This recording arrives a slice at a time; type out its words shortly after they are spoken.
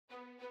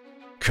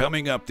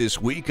Coming up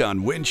this week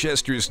on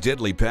Winchester's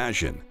Deadly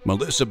Passion,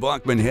 Melissa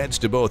Bachman heads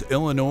to both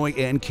Illinois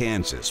and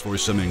Kansas for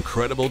some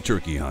incredible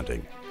turkey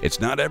hunting.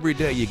 It's not every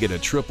day you get a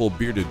triple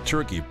bearded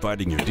turkey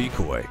fighting your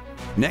decoy.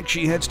 Next,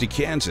 she heads to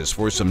Kansas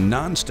for some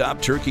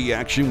non-stop turkey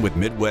action with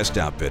Midwest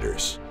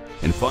Outfitters.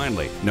 And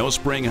finally, no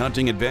spring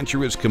hunting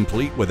adventure is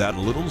complete without a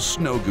little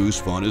snow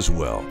goose fun as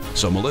well.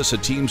 So Melissa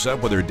teams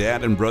up with her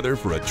dad and brother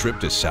for a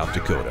trip to South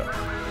Dakota.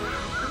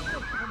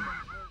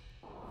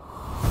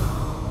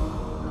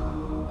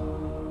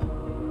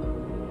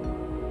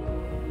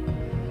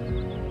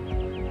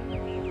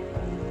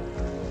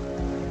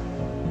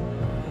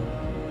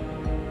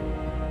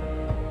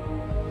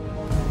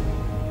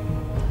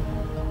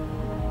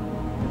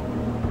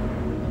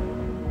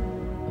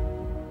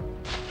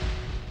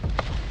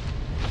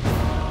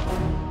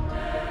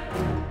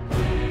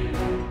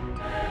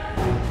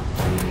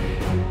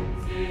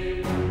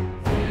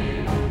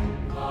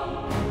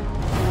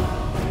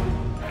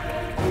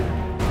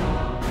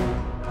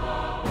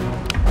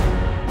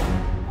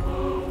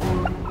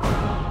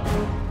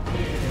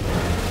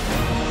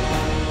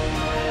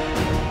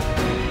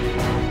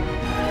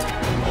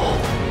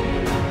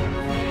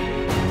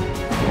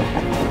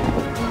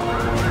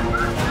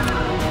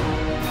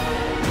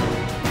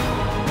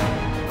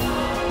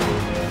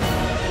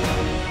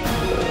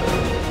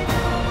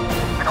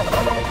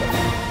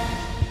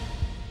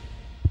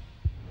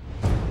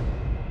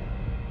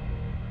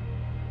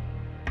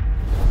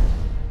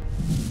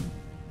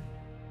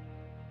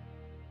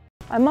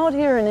 I'm out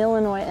here in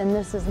Illinois, and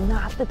this is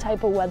not the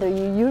type of weather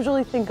you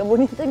usually think of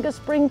when you think of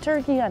spring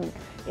turkey hunting.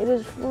 It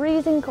is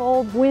freezing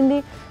cold,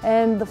 windy,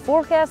 and the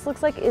forecast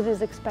looks like it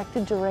is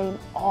expected to rain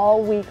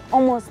all week,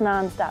 almost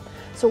nonstop.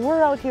 So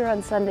we're out here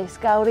on Sunday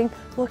scouting,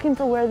 looking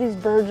for where these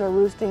birds are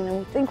roosting, and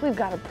we think we've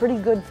got a pretty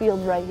good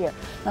field right here.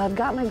 Now I've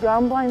got my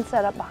ground blind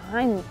set up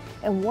behind me,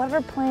 and what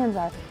our plans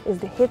are is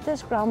to hit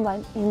this ground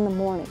blind in the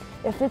morning.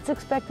 If it's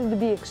expected to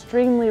be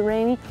extremely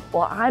rainy,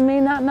 well, I may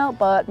not melt,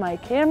 but my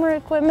camera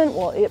equipment,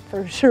 well, it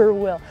for sure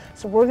will.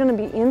 So we're gonna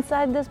be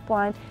inside this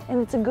blind,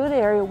 and it's a good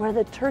area where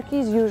the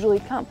turkeys usually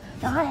come.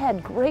 Now, I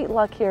had great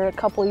luck here a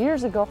couple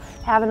years ago,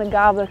 having a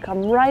gobbler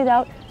come right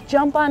out,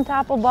 jump on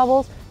top of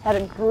bubbles, had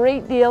a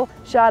great deal,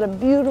 shot a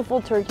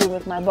beautiful turkey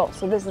with my bow.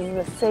 So this is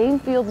the same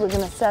field we're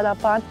gonna set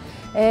up on.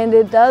 And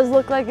it does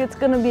look like it's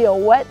going to be a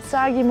wet,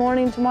 soggy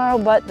morning tomorrow,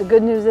 but the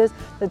good news is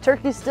the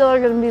turkeys still are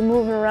going to be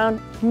moving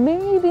around.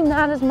 Maybe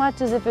not as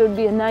much as if it would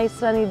be a nice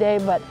sunny day,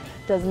 but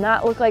does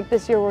not look like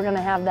this year we're going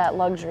to have that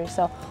luxury.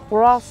 So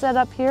we're all set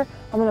up here.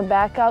 I'm going to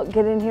back out,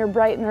 get in here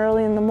bright and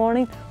early in the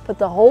morning, put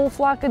the whole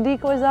flock of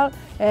decoys out,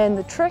 and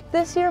the trick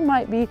this year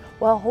might be,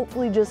 well,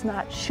 hopefully just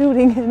not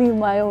shooting any of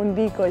my own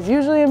decoys.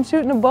 Usually I'm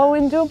shooting a bow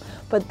into them,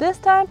 but this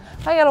time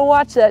I got to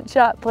watch that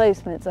shot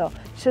placement. So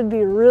should be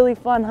a really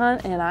fun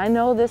hunt, and I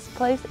know this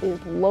place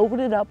is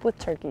loaded up with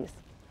turkeys.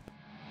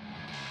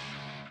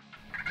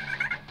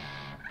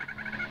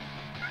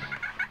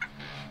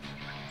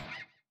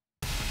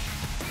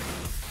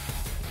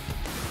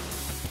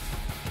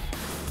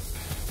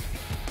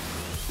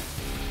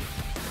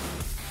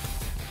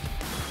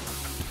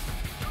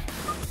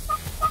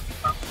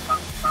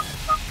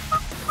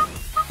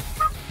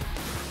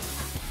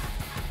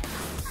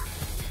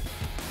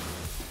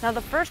 Now the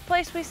first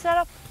place we set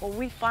up, well,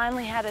 we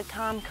finally had a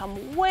tom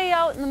come way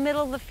out in the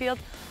middle of the field,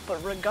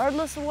 but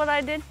regardless of what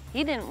I did,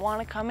 he didn't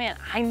want to come in.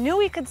 I knew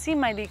he could see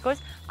my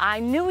decoys, I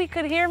knew he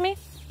could hear me,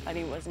 but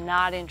he was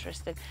not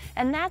interested.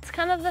 And that's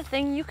kind of the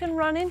thing you can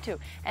run into,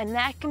 and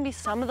that can be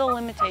some of the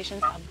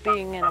limitations of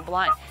being in a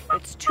blind.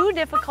 It's too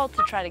difficult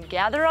to try to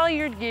gather all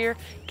your gear,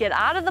 get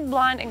out of the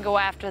blind, and go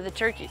after the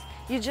turkeys.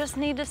 You just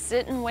need to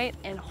sit and wait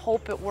and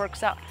hope it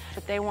works out.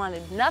 But they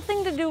wanted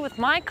nothing to do with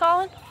my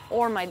calling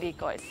or my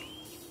decoys.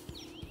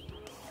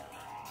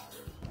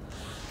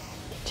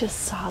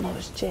 Just saw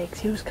those jakes.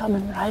 He was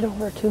coming right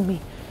over to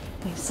me,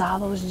 and he saw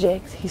those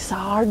jakes. He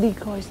saw our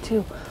decoys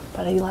too,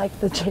 but he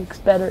liked the jakes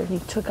better, and he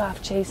took off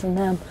chasing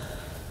them.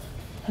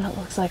 And it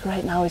looks like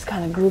right now he's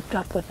kind of grouped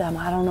up with them.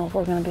 I don't know if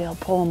we're going to be able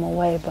to pull him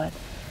away, but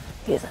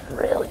he's a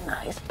really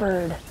nice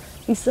bird.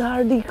 He saw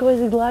our decoys,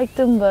 he liked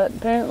them, but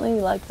apparently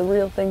he liked the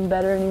real thing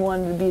better, and he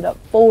wanted to beat up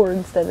 4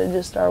 instead of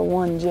just our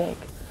 1 jake.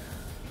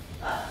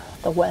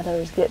 The weather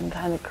is getting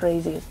kind of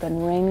crazy. It's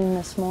been raining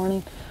this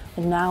morning,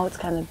 and now it's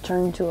kind of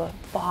turned to a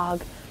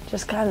fog.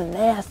 Just kind of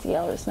nasty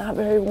out. It's not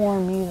very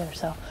warm either,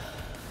 so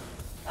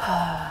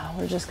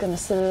we're just going to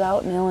sit it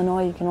out. In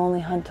Illinois, you can only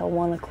hunt till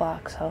 1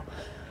 o'clock, so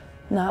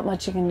not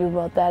much you can do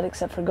about that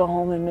except for go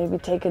home and maybe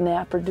take a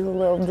nap or do a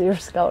little deer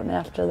scouting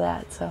after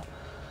that. So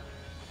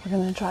we're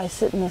going to try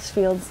sit in this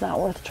field. It's not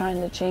worth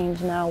trying to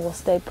change now. We'll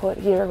stay put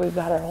here. We've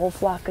got our whole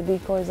flock of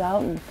decoys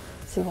out and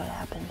see what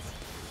happens.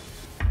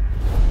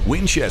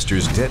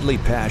 Winchester's Deadly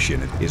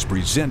Passion is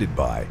presented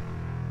by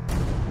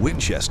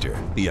Winchester,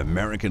 the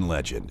American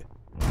legend.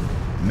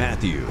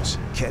 Matthews,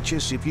 catch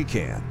us if you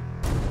can.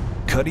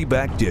 Cuddy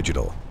Back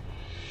Digital.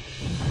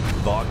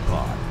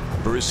 Bogpod,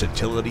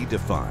 versatility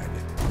defined.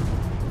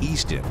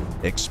 Easton,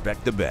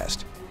 expect the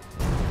best.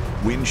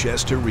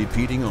 Winchester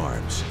Repeating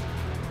Arms.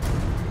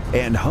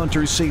 and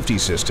hunter safety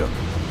system.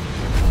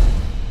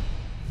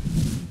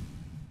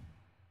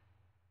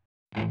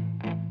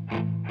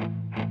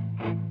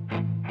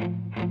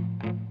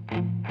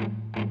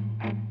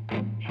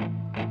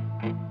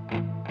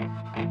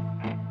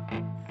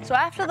 So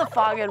after the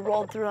fog had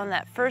rolled through on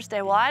that first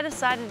day, well, I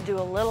decided to do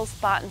a little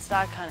spot and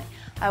stock hunting.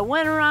 I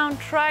went around,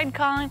 tried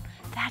calling,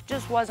 that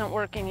just wasn't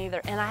working either.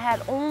 And I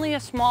had only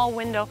a small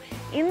window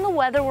in the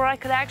weather where I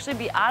could actually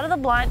be out of the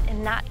blind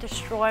and not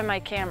destroy my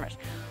cameras.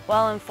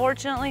 Well,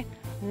 unfortunately,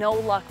 no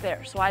luck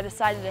there. So I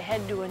decided to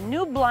head to a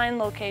new blind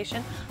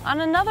location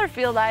on another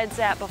field I had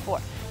sat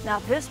before. Now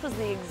this was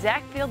the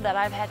exact field that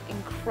I've had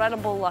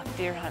incredible luck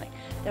deer hunting.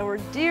 There were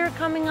deer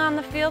coming on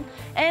the field,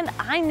 and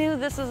I knew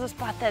this is a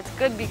spot that's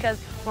good because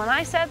when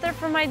I sat there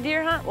for my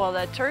deer hunt, well,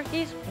 the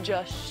turkeys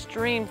just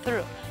streamed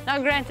through. Now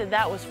granted,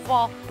 that was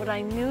fall, but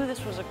I knew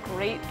this was a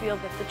great field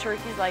that the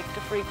turkeys like to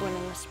frequent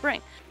in the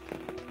spring.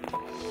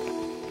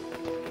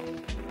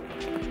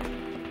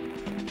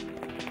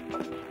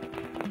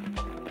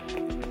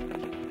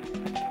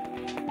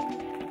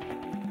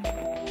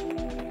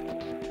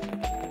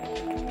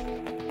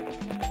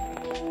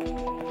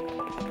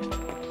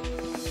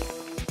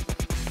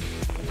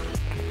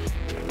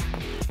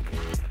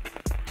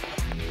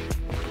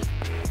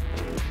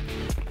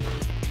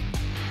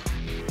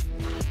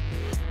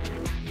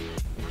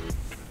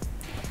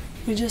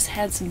 We just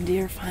had some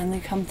deer finally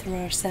come through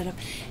our setup.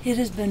 It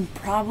has been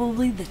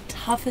probably the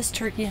toughest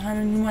turkey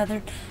hunting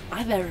weather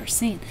I've ever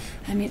seen.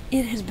 I mean,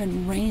 it has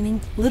been raining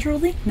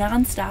literally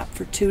nonstop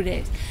for 2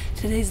 days.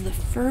 Today's the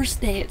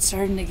first day it's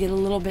starting to get a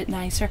little bit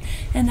nicer,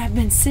 and I've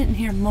been sitting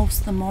here most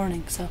of the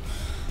morning, so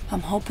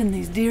I'm hoping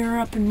these deer are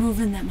up and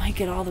moving. That might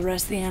get all the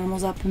rest of the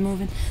animals up and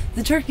moving.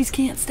 The turkeys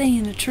can't stay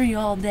in a tree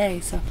all day,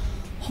 so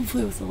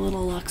hopefully with a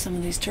little luck some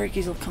of these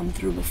turkeys will come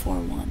through before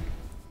 1.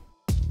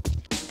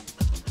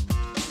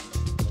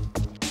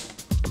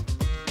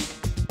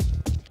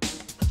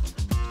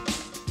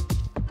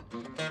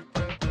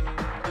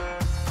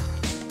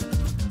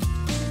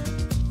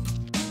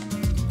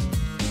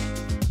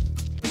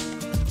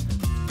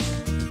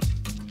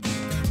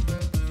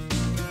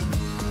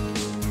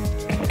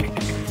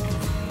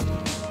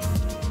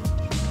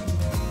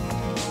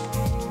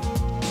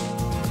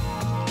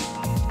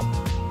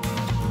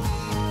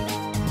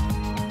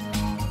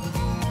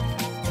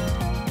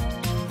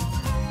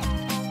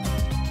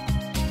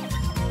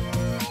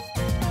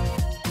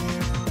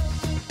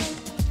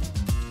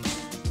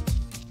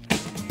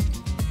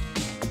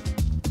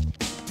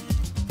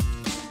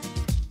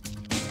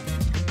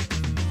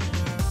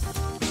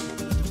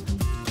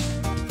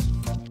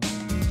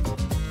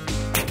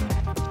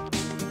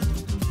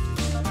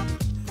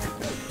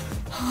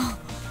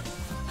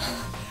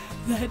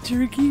 That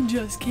turkey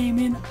just came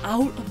in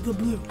out of the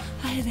blue.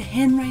 I had a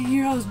hen right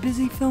here, I was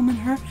busy filming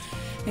her,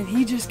 and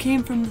he just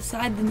came from the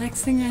side. The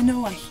next thing I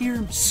know, I hear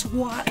him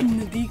swatting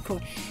the decoy.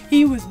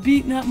 He was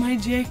beating up my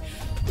Jake.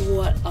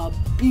 What a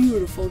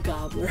beautiful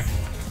gobbler.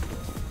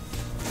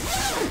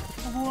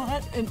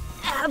 What an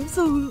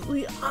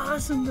absolutely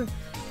awesome bird.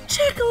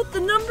 Check out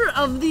the number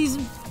of these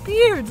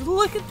beards.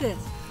 Look at this.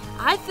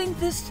 I think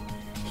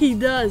he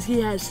does. He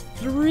has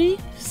 3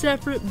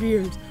 separate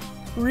beards.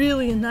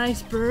 Really a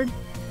nice bird.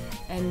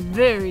 And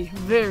very,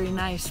 very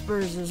nice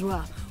spurs as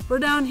well. We're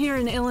down here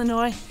in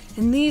Illinois,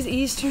 and these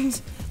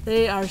Easterns,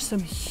 they are some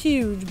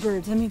huge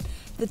birds. I mean,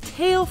 the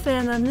tail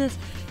fan on this,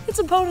 it's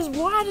about as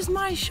wide as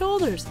my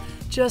shoulders.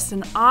 Just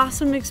an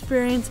awesome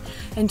experience,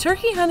 and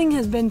turkey hunting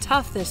has been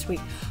tough this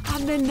week.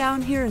 I've been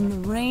down here in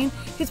the rain.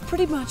 It's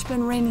pretty much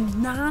been raining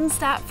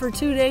non-stop for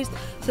 2 days.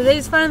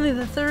 Today's finally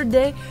the 3rd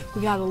day.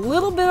 We got a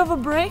little bit of a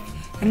break,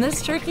 and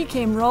this turkey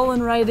came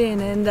rolling right in,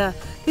 and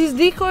these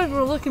decoys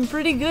were looking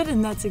pretty good,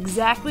 and that's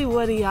exactly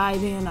what he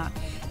eyed in on.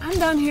 I'm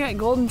down here at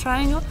Golden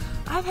Triangle.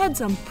 I've had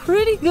some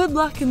pretty good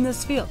luck in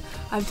this field.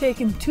 I've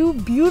taken 2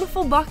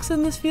 beautiful bucks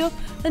in this field,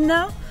 and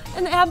now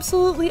an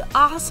absolutely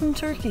awesome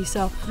turkey.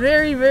 So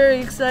very, very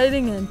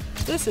exciting, and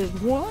this is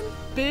one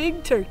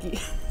big turkey.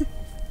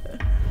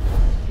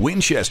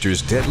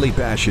 Winchester's Deadly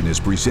Passion is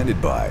presented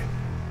by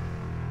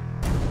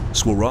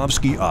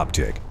Swarovski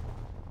Optic,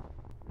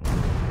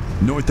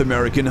 North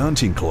American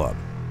Hunting Club,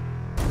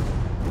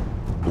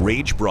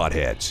 Rage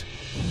Broadheads,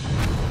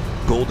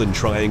 Golden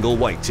Triangle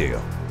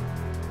Whitetail,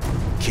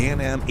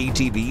 Can-Am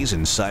ATVs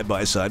and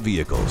side-by-side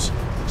vehicles,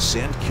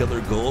 Scent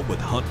Killer Gold with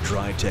Hunt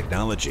Dry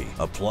technology.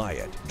 Apply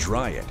it,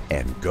 dry it,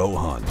 and go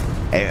hunt.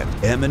 And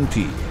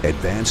M&P,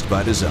 Advanced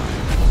by Design.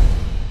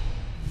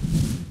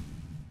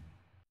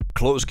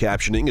 Closed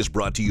captioning is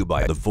brought to you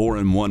by the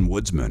 4-in-1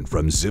 Woodsman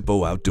from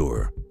Zippo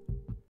Outdoor.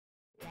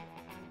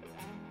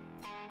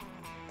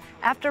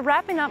 After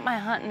wrapping up my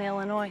hunt in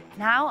Illinois,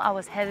 now I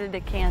was headed to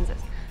Kansas.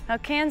 Now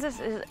Kansas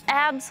is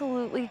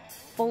absolutely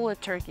full of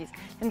turkeys.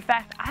 In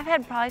fact, I've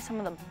had probably some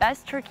of the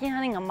best turkey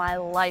hunting of my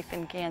life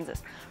in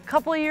Kansas. A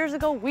couple of years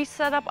ago, we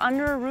set up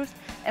under a roost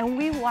and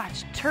we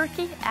watched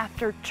turkey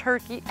after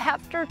turkey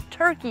after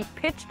turkey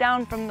pitch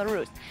down from the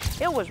roost.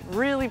 It was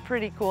really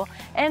pretty cool,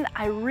 and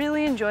I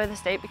really enjoy the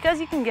state because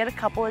you can get a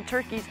couple of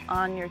turkeys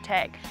on your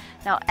tag.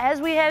 Now,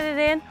 as we headed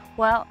in,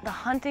 well, the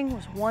hunting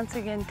was once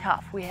again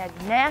tough. We had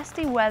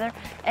nasty weather,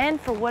 and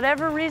for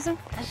whatever reason,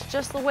 that's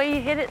just the way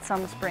you hit it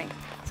some spring.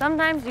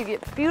 Sometimes you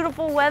get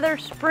beautiful weather,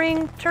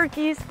 spring,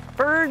 turkeys,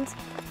 birds.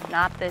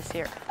 Not this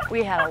year.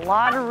 We had a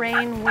lot of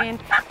rain,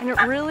 wind, and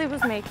it really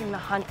was making the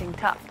hunting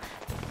tough.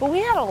 But we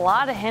had a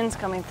lot of hens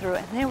coming through,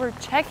 and they were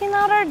checking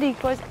out our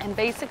decoys and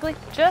basically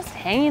just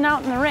hanging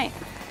out in the rain.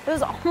 It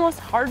was almost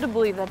hard to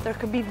believe that there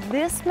could be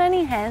this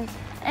many hens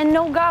and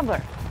no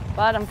gobbler.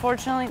 But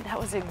unfortunately, that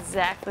was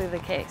exactly the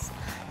case.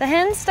 The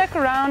hens stuck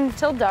around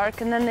until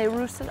dark, and then they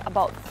roosted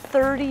about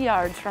 30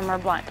 yards from our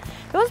blind.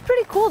 It was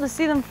pretty cool to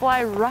see them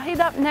fly right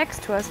up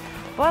next to us,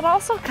 but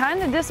also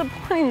kind of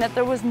disappointing that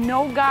there was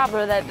no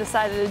gobbler that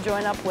decided to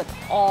join up with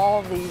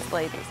all these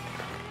ladies.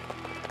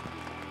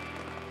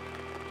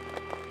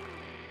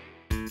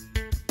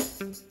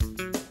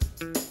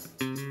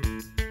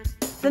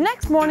 The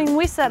next morning,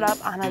 we set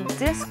up on a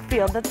disc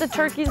field that the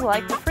turkeys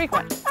like to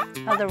frequent.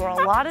 Now, there were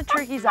a lot of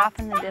turkeys off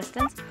in the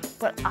distance,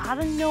 but out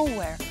of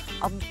nowhere,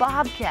 a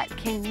bobcat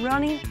came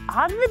running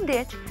out of the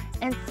ditch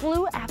and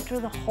flew after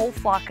the whole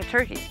flock of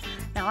turkeys.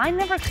 Now, I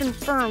never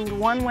confirmed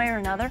one way or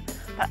another,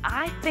 but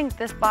I think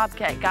this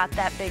bobcat got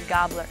that big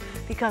gobbler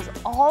because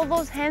all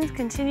those hens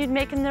continued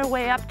making their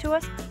way up to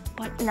us,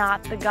 but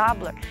not the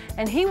gobbler.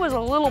 And he was a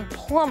little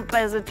plump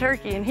as a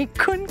turkey, and he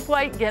couldn't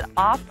quite get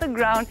off the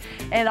ground,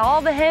 and all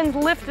the hens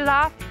lifted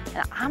off,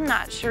 and I'm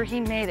not sure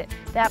he made it.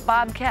 That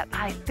bobcat,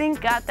 I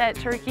think, got that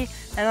turkey,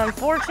 and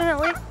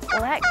unfortunately,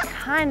 well, that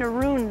kind of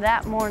ruined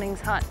that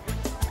morning's hunt.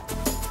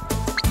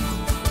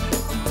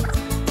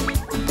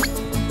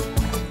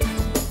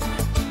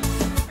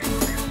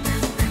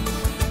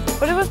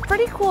 But it was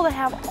pretty cool to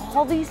have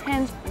all these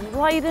hens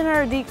right in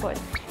our decoys.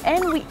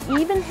 And we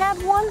even had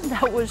one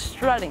that was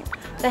strutting.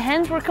 The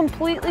hens were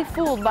completely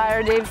fooled by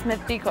our Dave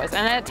Smith decoys.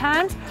 And at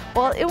times,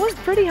 well, it was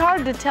pretty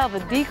hard to tell the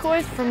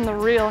decoys from the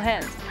real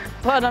hens.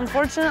 But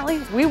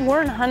unfortunately, we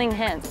weren't hunting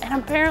hens.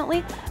 And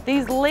apparently,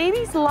 these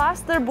ladies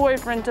lost their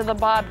boyfriend to the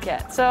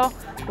bobcat. So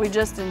we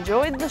just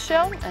enjoyed the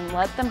show and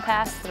let them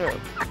pass through.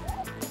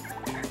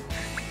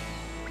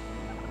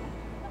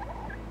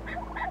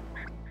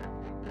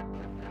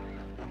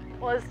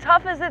 Well, as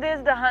tough as it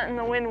is to hunt in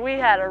the wind, we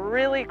had a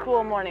really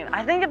cool morning.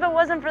 I think if it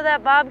wasn't for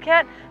that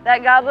bobcat,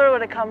 that gobbler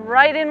would have come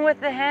right in with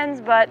the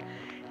hens, but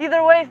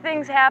either way,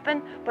 things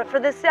happen. But for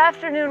this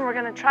afternoon, we're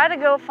gonna try to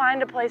go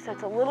find a place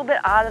that's a little bit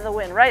out of the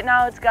wind. Right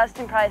now, it's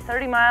gusting probably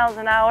 30 miles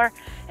an hour,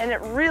 and it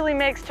really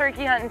makes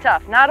turkey hunting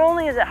tough. Not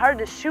only is it hard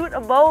to shoot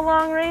a bow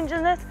long range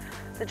in this,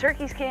 the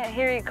turkeys can't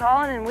hear you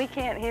calling, and we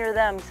can't hear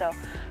them. So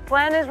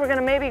plan is we're gonna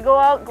maybe go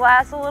out,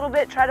 glass a little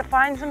bit, try to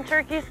find some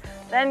turkeys,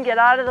 then get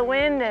out of the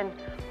wind and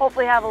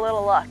hopefully have a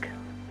little luck.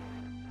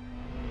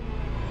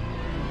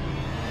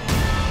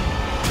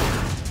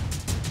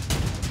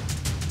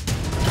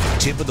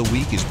 Tip of the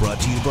week is brought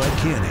to you by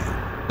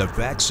Can-Am. The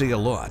facts say a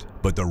lot,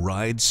 but the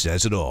ride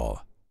says it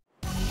all.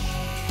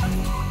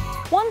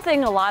 One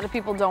thing a lot of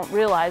people don't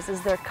realize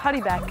is their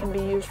cuddy-back can be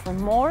used for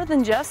more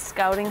than just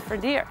scouting for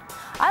deer.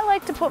 I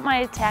like to put my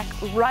attack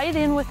right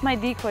in with my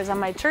decoys on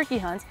my turkey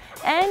hunts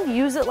and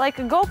use it like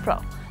a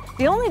GoPro.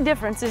 The only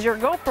difference is your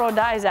GoPro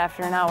dies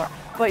after an hour,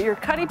 but your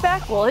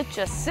cuddy-back, well, it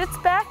just sits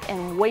back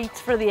and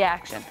waits for the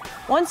action.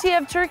 Once you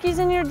have turkeys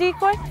in your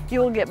decoy,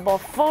 you will get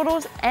both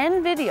photos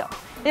and video.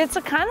 It's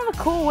a kind of a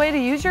cool way to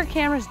use your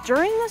cameras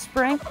during the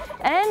spring,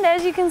 and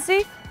as you can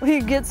see,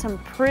 we get some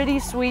pretty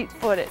sweet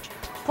footage.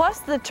 Plus,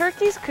 the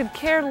turkeys could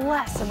care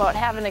less about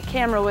having a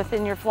camera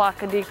within your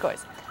flock of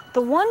decoys.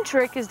 The one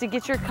trick is to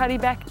get your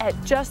cuddy-back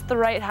at just the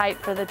right height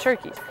for the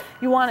turkeys.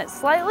 You want it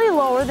slightly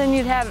lower than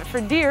you'd have it for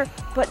deer,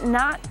 but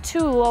not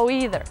too low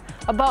either.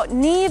 About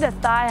knee to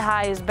thigh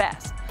high is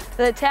best.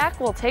 The attack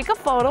will take a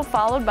photo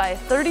followed by a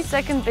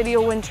 30-second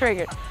video when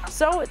triggered.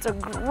 So it's a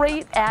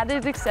great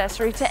added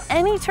accessory to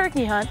any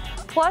turkey hunt.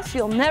 Plus,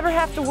 you'll never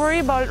have to worry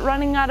about it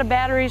running out of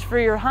batteries for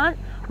your hunt,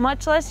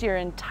 much less your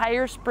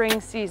entire spring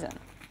season.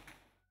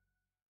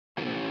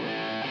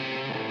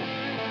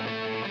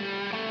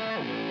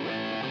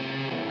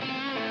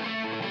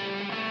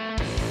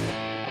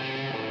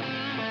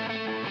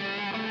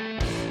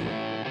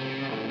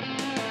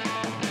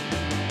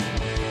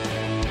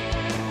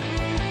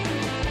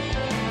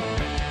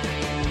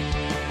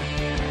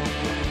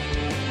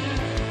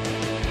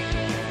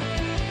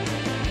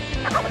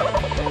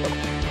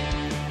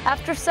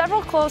 After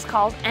several close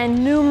calls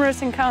and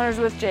numerous encounters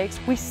with jakes,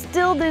 we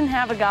still didn't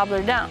have a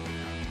gobbler down.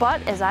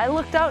 But as I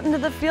looked out into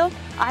the field,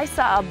 I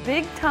saw a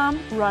big tom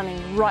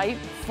running right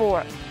for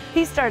us.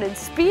 He started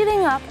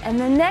speeding up, and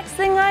the next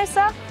thing I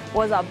saw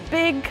was a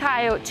big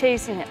coyote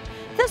chasing him.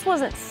 This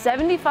wasn't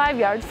 75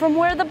 yards from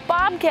where the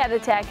bobcat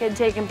attack had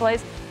taken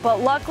place, but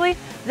luckily,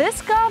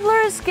 this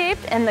gobbler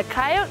escaped and the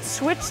coyote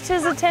switched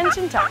his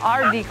attention to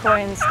our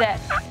decoy instead.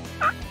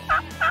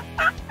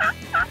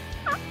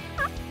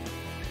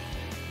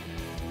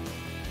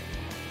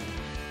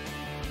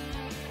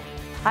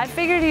 I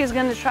figured he was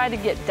going to try to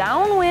get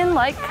downwind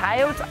like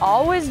coyotes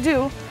always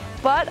do,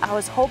 but I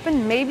was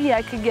hoping maybe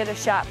I could get a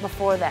shot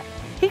before that.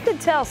 He could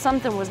tell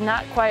something was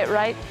not quite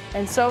right,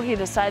 and so he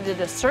decided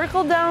to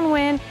circle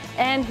downwind,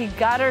 and he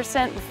got our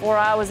scent before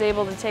I was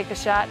able to take a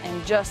shot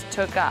and just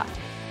took off.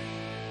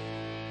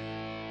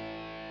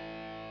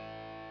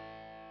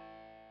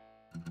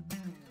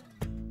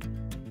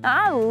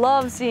 I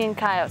love seeing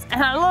coyotes,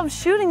 and I love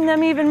shooting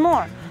them even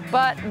more.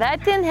 But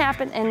that didn't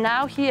happen, and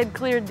now he had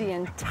cleared the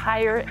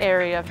entire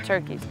area of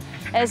turkeys.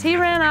 As he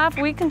ran off,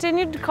 we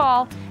continued to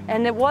call,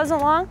 and it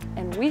wasn't long,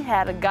 and we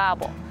had a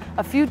gobble.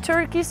 A few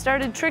turkeys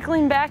started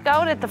trickling back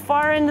out at the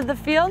far end of the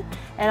field,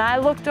 and I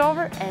looked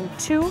over, and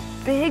 2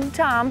 big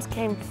toms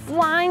came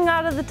flying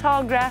out of the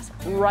tall grass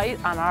right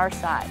on our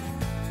side.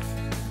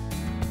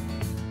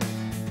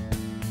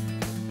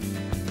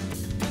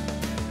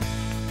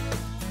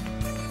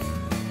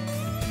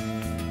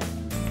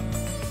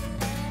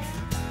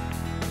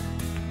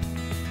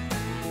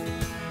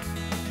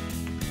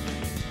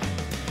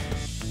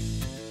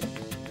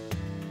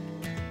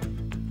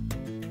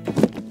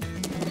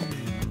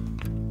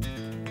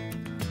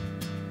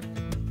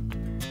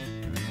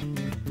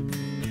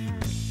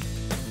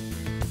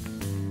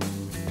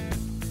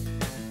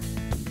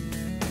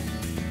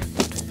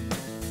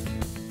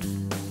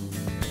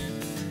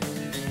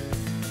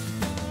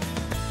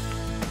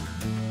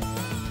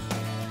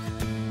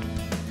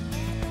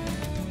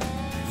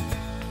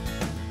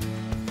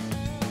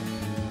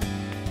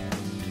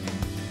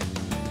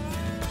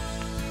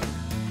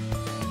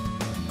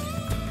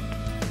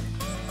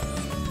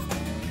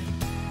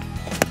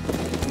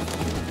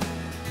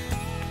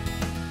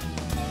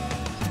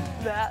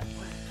 That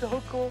was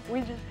so cool.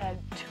 We just had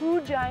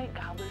 2 giant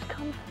gobblers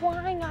come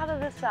flying out of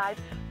the side,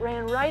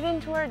 ran right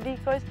into our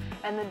decoys,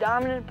 and the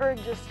dominant bird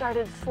just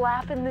started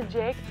slapping the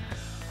jake.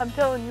 I'm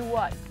telling you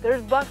what,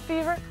 there's buck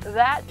fever,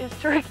 that is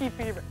turkey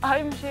fever.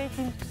 I'm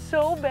shaking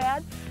so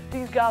bad.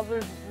 These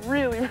gobblers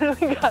really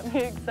got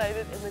me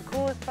excited, and the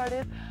coolest part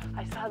is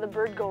I saw the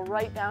bird go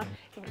right down.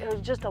 It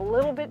was just a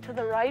little bit to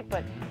the right,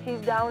 but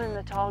he's down in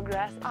the tall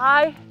grass.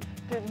 I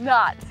did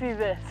not see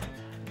this.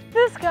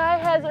 This guy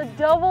has a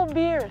double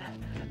beard.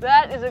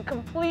 That is a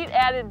complete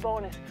added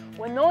bonus.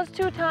 When those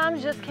 2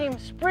 toms just came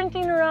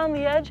sprinting around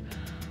the edge,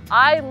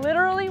 I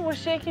literally was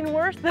shaking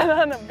worse than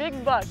on a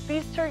big buck.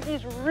 These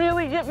turkeys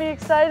really get me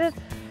excited,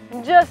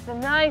 and just a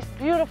nice,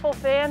 beautiful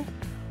fan.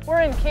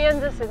 We're in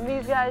Kansas, and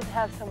these guys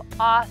have some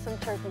awesome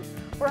turkeys.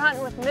 We're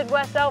hunting with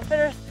Midwest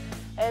Outfitters,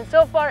 and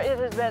so far it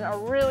has been a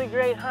really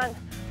great hunt.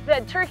 We've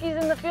had turkeys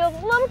in the field,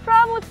 a little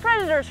problem with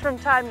predators from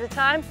time to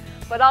time,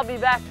 but I'll be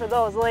back for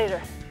those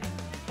later.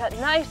 Got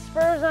nice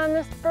spurs on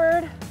this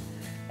bird,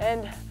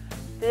 and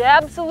the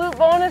absolute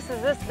bonus is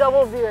this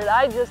double beard.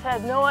 I just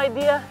had no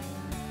idea.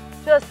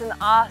 Just an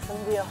awesome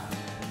deal.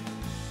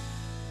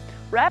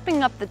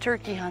 Wrapping up the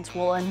turkey hunts,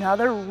 well,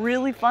 another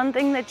really fun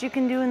thing that you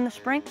can do in the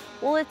spring,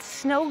 well, it's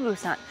snow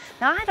goose hunt.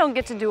 Now, I don't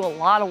get to do a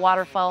lot of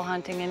waterfowl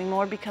hunting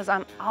anymore because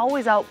I'm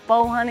always out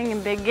bow hunting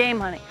and big game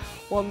hunting.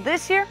 Well,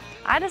 this year,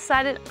 I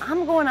decided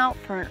I'm going out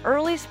for an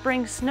early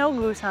spring snow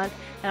goose hunt,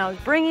 and I was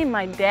bringing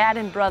my dad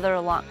and brother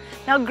along.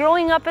 Now,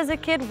 growing up as a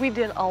kid, we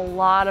did a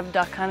lot of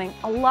duck hunting,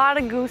 a lot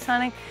of goose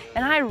hunting,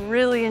 and I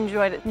really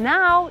enjoyed it.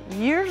 Now,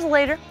 years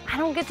later, I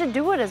don't get to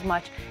do it as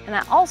much, and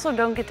I also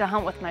don't get to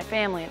hunt with my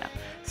family enough.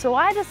 So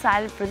I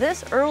decided for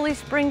this early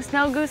spring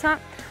snow goose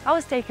hunt, I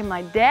was taking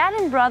my dad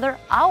and brother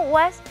out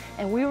west,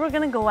 and we were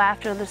gonna go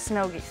after the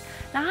snow geese.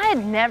 Now, I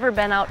had never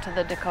been out to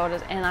the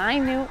Dakotas, and I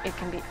knew it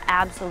can be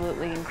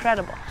absolutely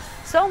incredible.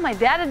 So my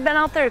dad had been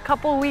out there a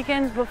couple of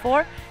weekends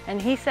before,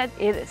 and he said,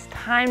 it is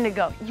time to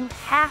go. You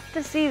have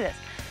to see this.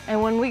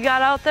 And when we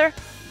got out there,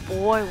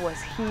 boy, was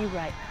he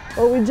right.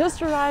 Well, we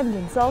just arrived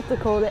in South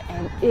Dakota,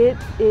 and it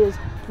is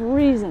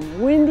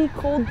freezing, windy,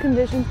 cold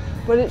conditions,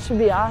 but it should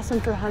be awesome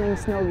for hunting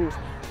snow geese.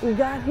 We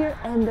got here,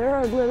 and there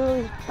are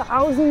literally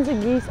thousands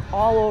of geese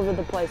all over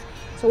the place.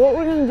 So what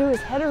we're gonna do is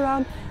head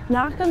around,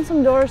 knock on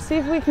some doors, see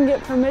if we can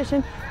get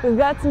permission. We've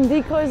got some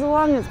decoys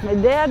along. It's my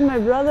dad, my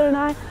brother, and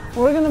I.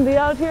 We're gonna be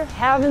out here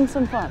having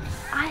some fun.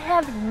 I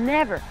have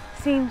never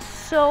seen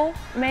so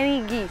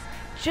many geese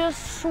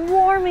just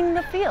swarming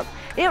the field.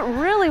 It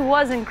really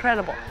was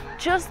incredible.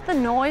 Just the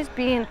noise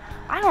being,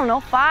 I don't know,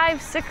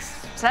 500,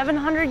 600,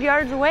 700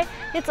 yards away,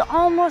 it's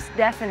almost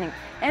deafening.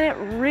 And it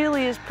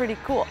really is pretty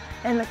cool.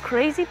 And the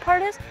crazy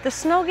part is, the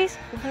snow geese,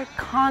 well, they're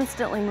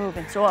constantly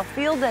moving. So a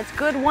field that's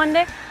good one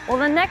day, well,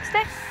 the next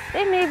day,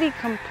 they may be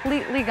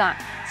completely gone.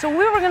 So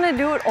we were gonna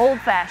do it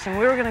old-fashioned.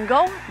 We were gonna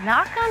go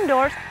knock on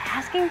doors,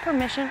 asking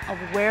permission of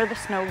where the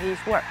snow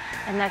geese were.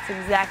 And that's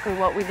exactly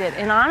what we did.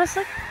 And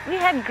honestly, we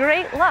had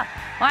great luck.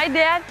 My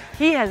dad,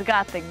 he has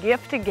got the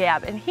gift of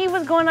gab, and he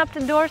was going up to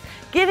doors,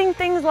 getting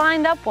things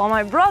lined up, while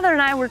my brother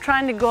and I were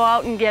trying to go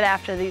out and get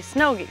after these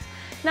snow geese.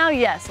 Now,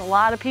 yes, a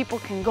lot of people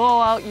can go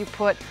out, you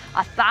put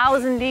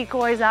 1,000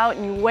 decoys out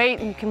and you wait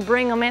and you can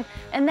bring them in,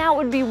 and that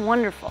would be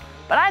wonderful.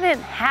 But I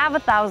didn't have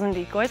 1,000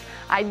 decoys,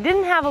 I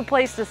didn't have a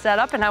place to set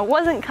up, and I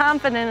wasn't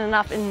confident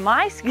enough in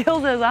my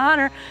skills as a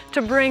hunter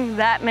to bring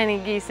that many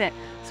geese in.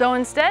 So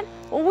instead,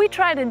 well, we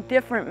tried a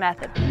different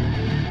method.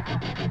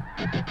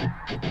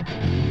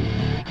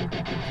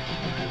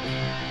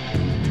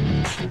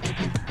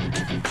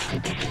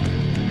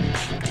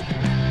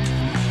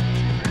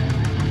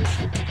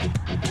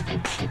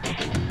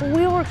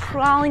 We were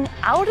crawling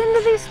out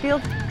into these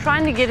fields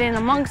trying to get in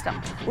amongst them.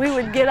 We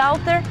would get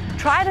out there,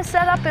 try to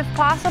set up if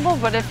possible,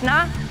 but if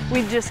not,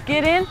 we'd just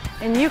get in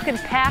and you could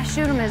pass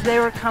shoot them as they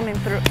were coming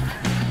through.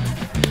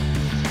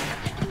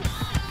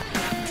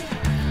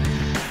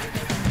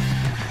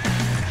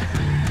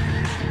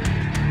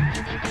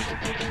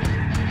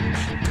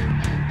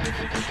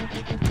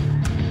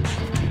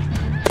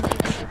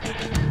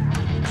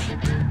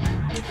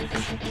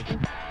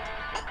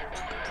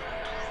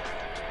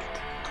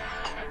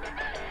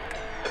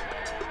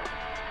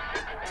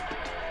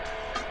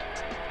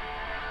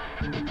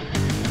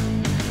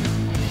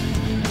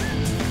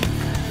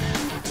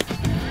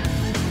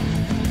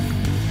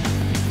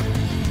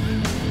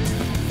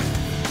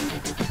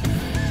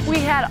 We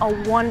had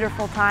a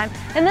wonderful time,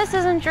 and this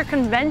isn't your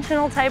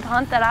conventional type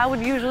hunt that I would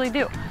usually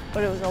do,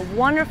 but it was a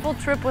wonderful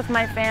trip with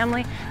my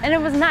family, and it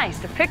was nice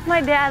to pick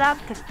my dad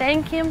up, to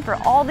thank him for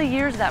all the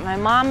years that my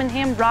mom and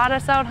him brought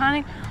us out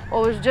hunting.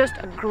 Well, it was just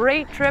a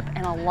great trip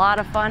and a lot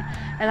of fun,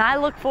 and I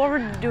look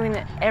forward to doing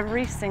it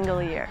every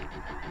single year.